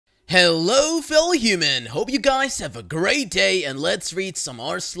Hello fellow human, hope you guys have a great day and let's read some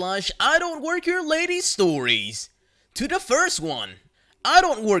r/I don't work here lady stories. To the first one, I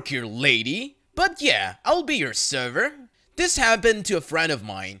don't work here lady, but yeah, I'll be your server. This happened to a friend of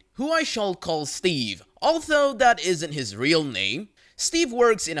mine, who I shall call Steve, although that isn't his real name. Steve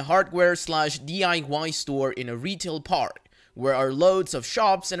works in a hardware/DIY store in a retail park, where are loads of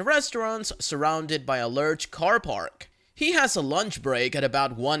shops and restaurants surrounded by a large car park. He has a lunch break at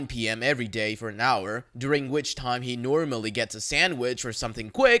about 1 p.m. every day for an hour, during which time he normally gets a sandwich or something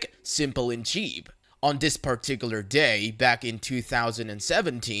quick, simple and cheap. On this particular day, back in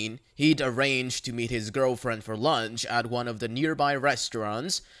 2017, he'd arranged to meet his girlfriend for lunch at one of the nearby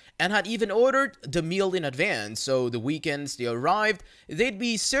restaurants, and had even ordered the meal in advance, so the weekends they arrived, they'd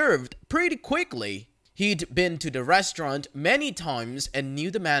be served pretty quickly. He'd been to the restaurant many times and knew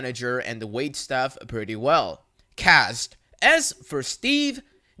the manager and the waitstaff pretty well. Cast: S for Steve,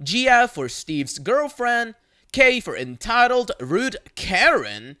 Gia for Steve's girlfriend, K for entitled rude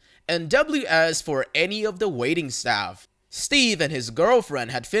Karen, and WS for any of the waiting staff. Steve and his girlfriend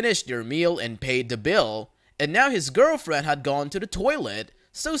had finished their meal and paid the bill, and now his girlfriend had gone to the toilet,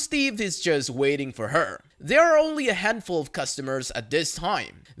 so Steve is just waiting for her. There are only a handful of customers at this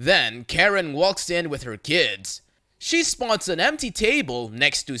time. Then Karen walks in with her kids. She spots an empty table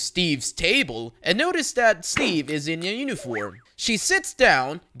next to Steve's table and notices that Steve is in a uniform. She sits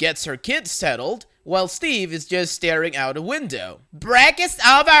down, gets her kids settled, while Steve is just staring out a window. "Break is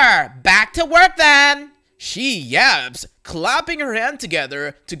over! Back to work then!" She yaps, clapping her hands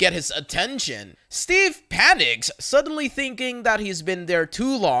together to get his attention. Steve panics, suddenly thinking that he's been there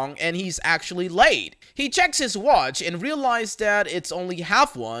too long and he's actually late. He checks his watch and realizes that it's only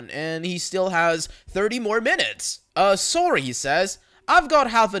half one and he still has 30 more minutes. Sorry, he says. I've got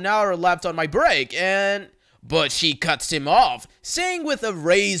half an hour left on my break and... But she cuts him off, saying with a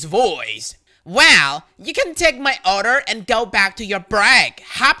raised voice, "Well, you can take my order and go back to your break.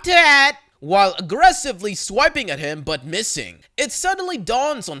 Hop to it!" While aggressively swiping at him but missing. It suddenly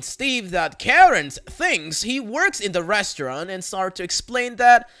dawns on Steve that Karen thinks he works in the restaurant and starts to explain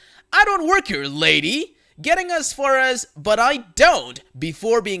that, "I don't work here, lady," getting as far as, "but I don't,"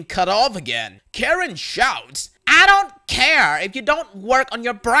 before being cut off again. Karen shouts, "I don't care if you don't work on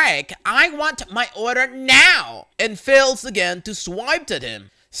your break. I want my order now," and fails again to swipe at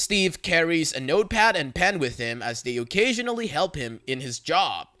him. Steve carries a notepad and pen with him as they occasionally help him in his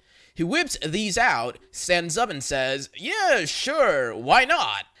job. He whips these out, stands up and says, "Yeah, sure, why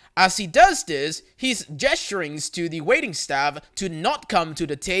not?" As he does this, he's gesturing to the waiting staff to not come to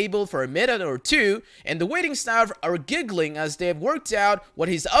the table for a minute or two, and the waiting staff are giggling as they've worked out what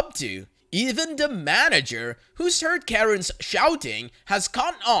he's up to. Even the manager, who's heard Karen's shouting, has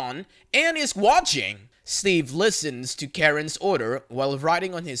caught on and is watching. Steve listens to Karen's order while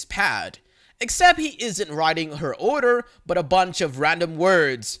writing on his pad, except he isn't writing her order, but a bunch of random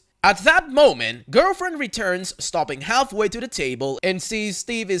words. At that moment, girlfriend returns, stopping halfway to the table and sees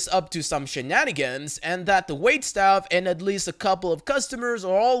Steve is up to some shenanigans and that the waitstaff and at least a couple of customers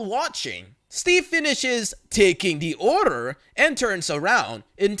are all watching. Steve finishes taking the order and turns around,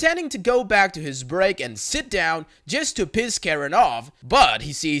 intending to go back to his break and sit down just to piss Karen off, but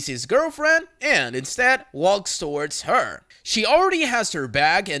he sees his girlfriend and instead walks towards her. She already has her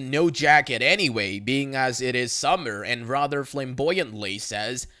bag and no jacket anyway, being as it is summer, and rather flamboyantly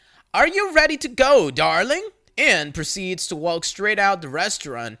says, "Are you ready to go, darling?" and proceeds to walk straight out the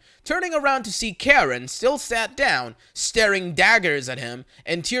restaurant, turning around to see Karen still sat down, staring daggers at him,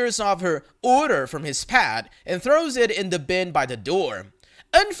 and tears off her order from his pad and throws it in the bin by the door.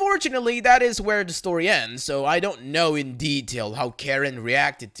 Unfortunately, that is where the story ends, so I don't know in detail how Karen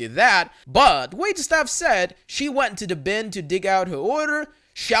reacted to that, but waitstaff said she went to the bin to dig out her order,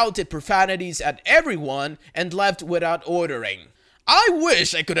 shouted profanities at everyone, and left without ordering. I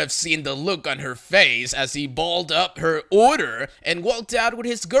wish I could have seen the look on her face as he balled up her order and walked out with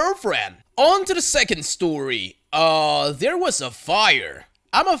his girlfriend. On to the second story. There was a fire.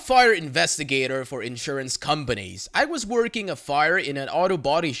 I'm a fire investigator for insurance companies. I was working a fire in an auto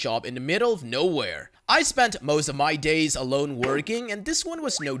body shop in the middle of nowhere. I spent most of my days alone working, and this one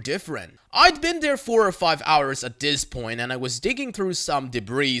was no different. I'd been there 4 or 5 hours at this point, and I was digging through some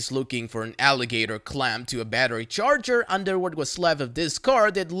debris looking for an alligator clamp to a battery charger under what was left of this car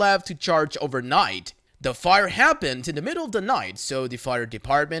they'd left to charge overnight. The fire happened in the middle of the night, so the fire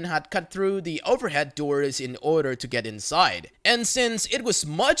department had cut through the overhead doors in order to get inside. And since it was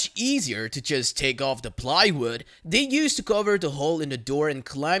much easier to just take off the plywood, they used to cover the hole in the door and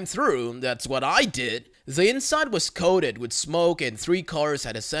climb through. That's what I did. The inside was coated with smoke and 3 cars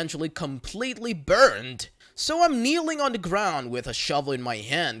had essentially completely burned. So I'm kneeling on the ground with a shovel in my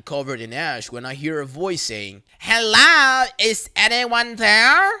hand covered in ash when I hear a voice saying, "Hello, is anyone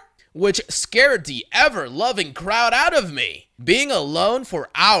there?" Which scared the ever-loving crowd out of me. Being alone for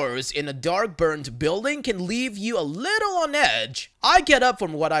hours in a dark burnt building can leave you a little on edge. I get up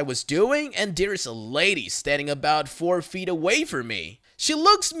from what I was doing and there's a lady standing about 4 feet away from me. She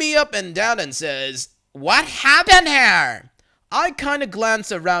looks me up and down and says, "What happened here?" I kinda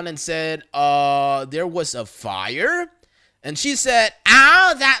glanced around and said, there was a fire? And she said,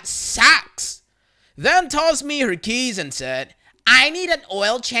 "Oh, that sucks." Then tossed me her keys and said, "I need an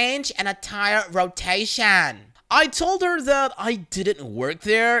oil change and a tire rotation." I told her that I didn't work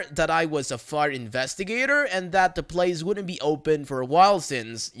there, that I was a fire investigator, and that the place wouldn't be open for a while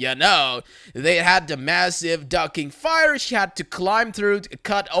since, you know, they had the massive ducking fire she had to climb through to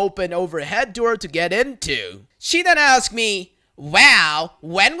cut open overhead door to get into. She then asked me, "Well,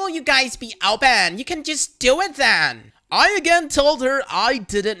 when will you guys be open? You can just do it then." I again told her I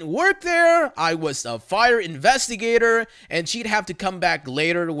didn't work there, I was a fire investigator, and she'd have to come back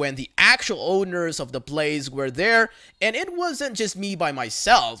later when the actual owners of the place were there, and it wasn't just me by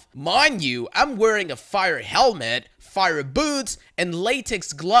myself. Mind you, I'm wearing a fire helmet, fire boots, and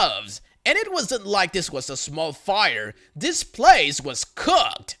latex gloves, and it wasn't like this was a small fire. This place was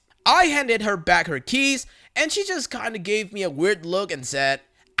cooked. I handed her back her keys, and she just kinda gave me a weird look and said,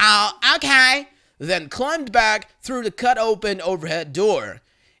 "Oh, okay," then climbed back through the cut open overhead door.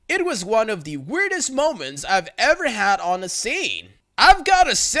 It was one of the weirdest moments I've ever had on a scene. I've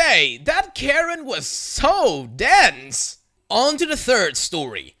gotta say, that Karen was so dense. On to the third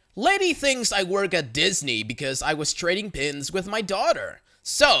story. Lady thinks I work at Disney because I was trading pins with my daughter.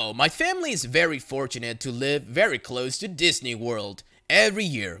 So, my family is very fortunate to live very close to Disney World. Every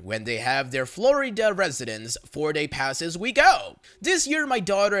year, when they have their Florida residence 4-day passes, we go. This year, my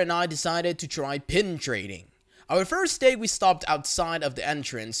daughter and I decided to try pin trading. Our first day, we stopped outside of the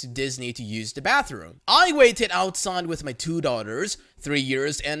entrance to Disney to use the bathroom. I waited outside with my 2 daughters, 3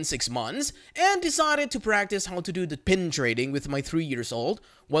 years and 6 months, and decided to practice how to do the pin trading with my 3 years old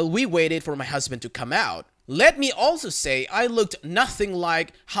while we waited for my husband to come out. Let me also say, I looked nothing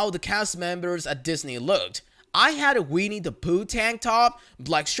like how the cast members at Disney looked. I had a Winnie the Pooh tank top,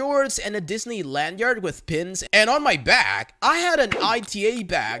 black shorts, and a Disney lanyard with pins, and on my back, I had an ITA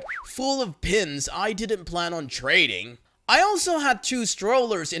bag full of pins I didn't plan on trading. I also had 2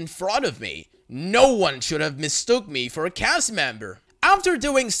 strollers in front of me. No one should have mistook me for a cast member. After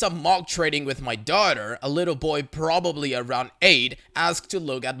doing some mock trading with my daughter, a little boy probably around 8 asked to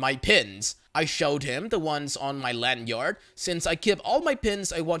look at my pins. I showed him the ones on my lanyard, since I keep all my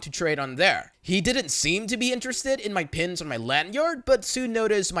pins I want to trade on there. He didn't seem to be interested in my pins on my lanyard, but soon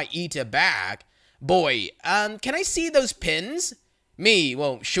noticed my ITA bag. "Boy, can I see those pins?" Me,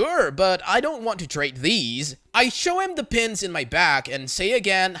 "Well, sure, but I don't want to trade these." I show him the pins in my bag and say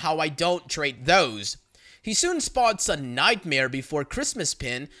again how I don't trade those. He soon spots a Nightmare Before Christmas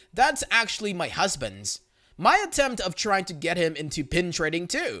pin that's actually my husband's. My attempt of trying to get him into pin trading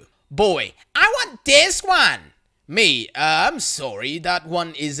too. "Boy, I want this one." Me, "I'm sorry, that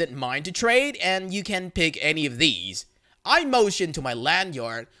one isn't mine to trade, and you can pick any of these." I motion to my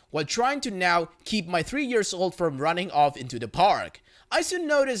lanyard while trying to now keep my 3 years old from running off into the park. I soon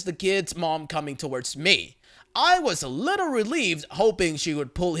noticed the kid's mom coming towards me. I was a little relieved, hoping she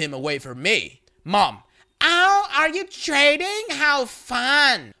would pull him away from me. "Mom, oh, are you trading? How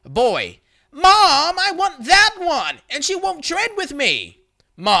fun." Boy, "Mom, I want that one, and she won't trade with me."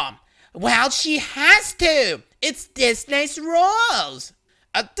 Mom, "Well, she has to. It's Disney's rules."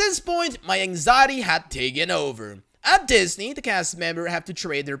 At this point, my anxiety had taken over. At Disney, the cast members have to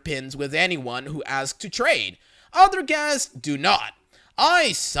trade their pins with anyone who asks to trade. Other guests do not.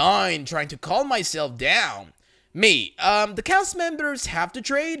 I sighed, trying to calm myself down. Me, the cast members have to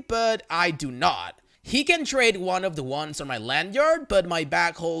trade, but I do not. He can trade one of the ones on my lanyard, but my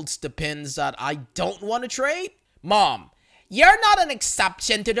bag holds the pins that I don't want to trade. Mom, "You're not an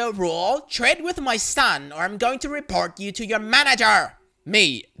exception to the rule. Trade with my son, or I'm going to report you to your manager."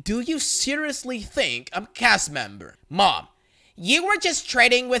 Me, "Do you seriously think I'm a cast member?" Mom, "You were just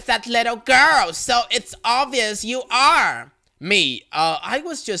trading with that little girl, so it's obvious you are." Me, I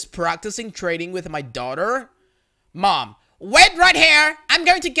was just practicing trading with my daughter." Mom, "Wait right here. I'm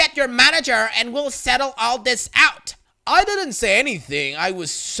going to get your manager and we'll settle all this out." I didn't say anything. I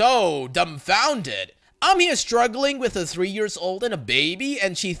was so dumbfounded. I'm here struggling with a 3 years old and a baby,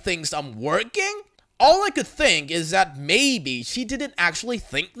 and she thinks I'm working? All I could think is that maybe she didn't actually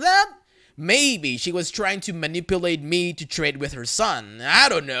think that? Maybe she was trying to manipulate me to trade with her son. I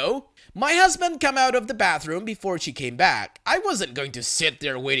don't know. My husband came out of the bathroom before she came back. I wasn't going to sit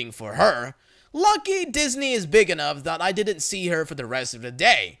there waiting for her. Lucky Disney is big enough that I didn't see her for the rest of the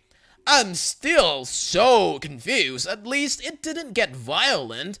day. I'm still so confused. At least it didn't get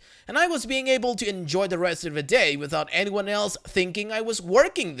violent, and I was being able to enjoy the rest of the day without anyone else thinking I was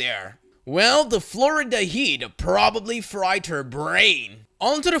working there. Well, the Florida heat probably fried her brain.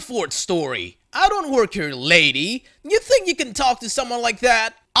 On to the fourth story. I don't work here, lady. You think you can talk to someone like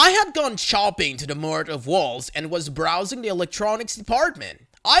that? I had gone shopping to the Mart of Walls and was browsing the electronics department.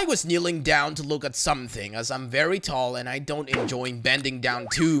 I was kneeling down to look at something as I'm very tall and I don't enjoy bending down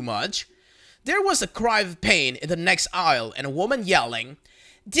too much. There was a cry of pain in the next aisle and a woman yelling,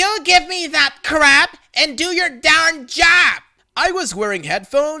 "Do give me that crap and do your darn job!" I was wearing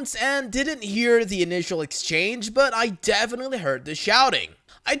headphones and didn't hear the initial exchange, but I definitely heard the shouting.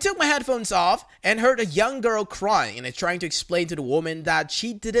 I took my headphones off and heard a young girl crying and trying to explain to the woman that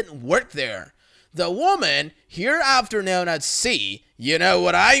she didn't work there. The woman, hereafter known as C, you know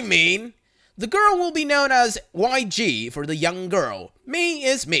what I mean. The girl will be known as YG for the young girl. Me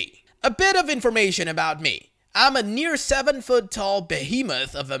is me. A bit of information about me. I'm a near 7-foot tall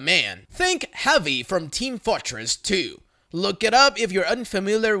behemoth of a man. Think Heavy from Team Fortress 2. Look it up if you're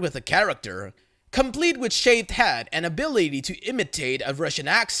unfamiliar with the character. Complete with shaved head and ability to imitate a Russian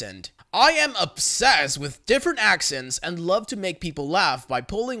accent. I am obsessed with different accents and love to make people laugh by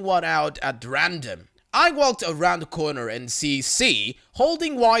pulling one out at random. I walked around the corner and see C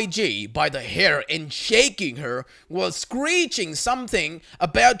holding YG by the hair and shaking her while screeching something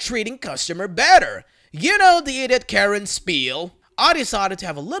about treating customer better. You know the idiot Karen spiel. I decided to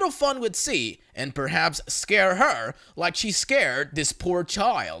have a little fun with C and perhaps scare her like she scared this poor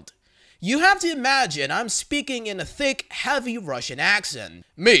child. You have to imagine I'm speaking in a thick, heavy Russian accent.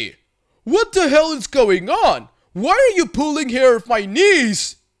 Me. What the hell is going on? Why are you pulling hair off my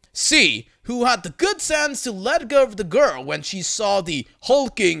knees? C, who had the good sense to let go of the girl when she saw the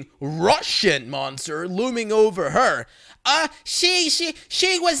hulking Russian monster looming over her. She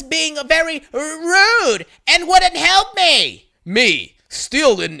was being very rude and wouldn't help me. Me,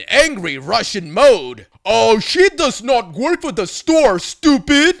 still in angry Russian mode. Oh, she does not work for the store,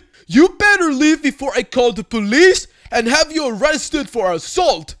 stupid. You better leave before I call the police and have you arrested for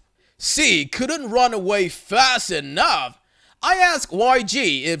assault. C couldn't run away fast enough. I asked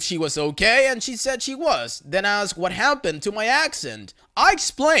YG if she was okay and she said she was, then asked what happened to my accent. I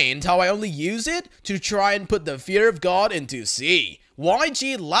explained how I only use it to try and put the fear of God into C.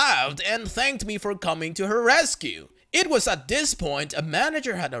 YG laughed and thanked me for coming to her rescue. It was at this point a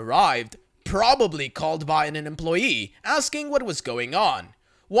manager had arrived, probably called by an employee, asking what was going on.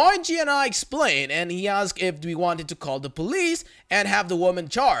 YG and I explained and he asked if we wanted to call the police and have the woman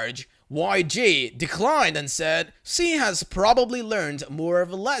charged. YG declined and said she has probably learned more of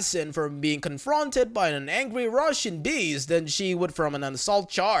a lesson from being confronted by an angry Russian beast than she would from an assault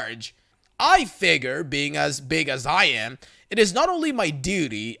charge. I figure, being as big as I am, it is not only my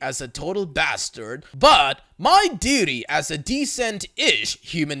duty as a total bastard, but my duty as a decent-ish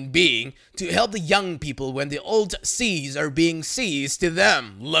human being to help the young people when the old seas are being seized to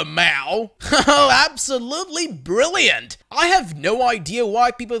them, Lamau. Oh, absolutely brilliant! I have no idea why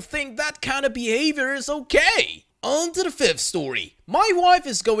people think that kind of behavior is okay. On to the fifth story. My wife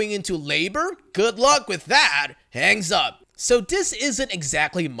is going into labor. Good luck with that. Hangs up. So this isn't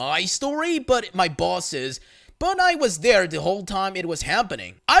exactly my story, but my boss's. But I was there the whole time it was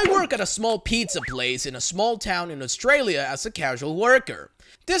happening. I work at a small pizza place in a small town in Australia as a casual worker.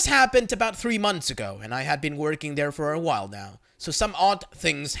 This happened about 3 months ago, and I had been working there for a while now. So some odd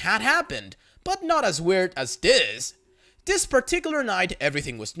things had happened, but not as weird as this. This particular night,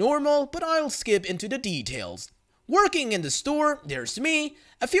 everything was normal, but I'll skip into the details. Working in the store, there's me,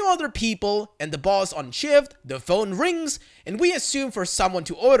 a few other people, and the boss on shift. The phone rings, and we assume for someone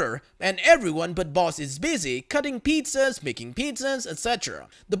to order, and everyone but boss is busy cutting pizzas, making pizzas, etc.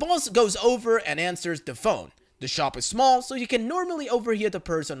 The boss goes over and answers the phone. The shop is small, so you can normally overhear the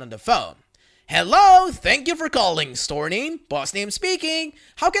person on the phone. Hello, thank you for calling. Store name, boss name speaking.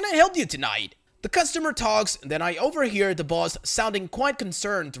 How can I help you tonight? The customer talks, then I overhear the boss sounding quite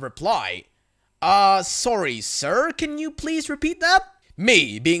concerned to reply. Sorry, sir, can you please repeat that?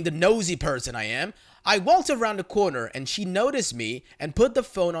 Me, being the nosy person I am, I walked around the corner and she noticed me and put the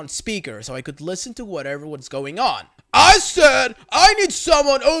phone on speaker so I could listen to whatever was going on. I said, I need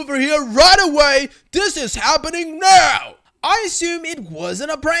someone over here right away. This is happening now. I assume it wasn't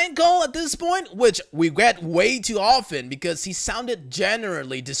a prank call at this point, which we get way too often because he sounded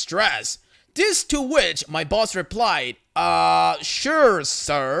genuinely distressed. This to which my boss replied, sure,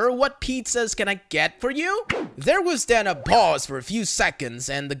 sir. What pizzas can I get for you? There was then a pause for a few seconds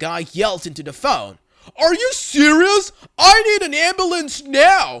and the guy yelled into the phone. Are you serious? I need an ambulance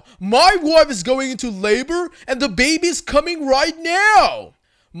now! My wife is going into labor and the baby's coming right now!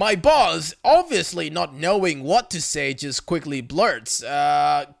 My boss, obviously not knowing what to say, just quickly blurts,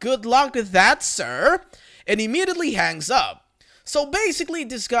 good luck with that, sir, and immediately hangs up. So basically,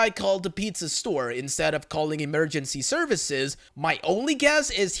 this guy called the pizza store instead of calling emergency services. My only guess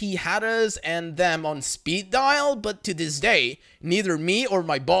is he had us and them on speed dial, but to this day, neither me or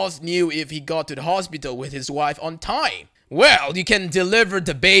my boss knew if he got to the hospital with his wife on time. Well, you can deliver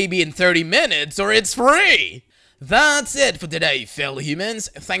the baby in 30 minutes or it's free! That's it for today, fellow humans.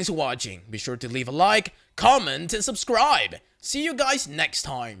 Thanks for watching. Be sure to leave a like, comment, and subscribe. See you guys next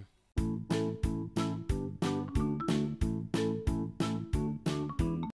time.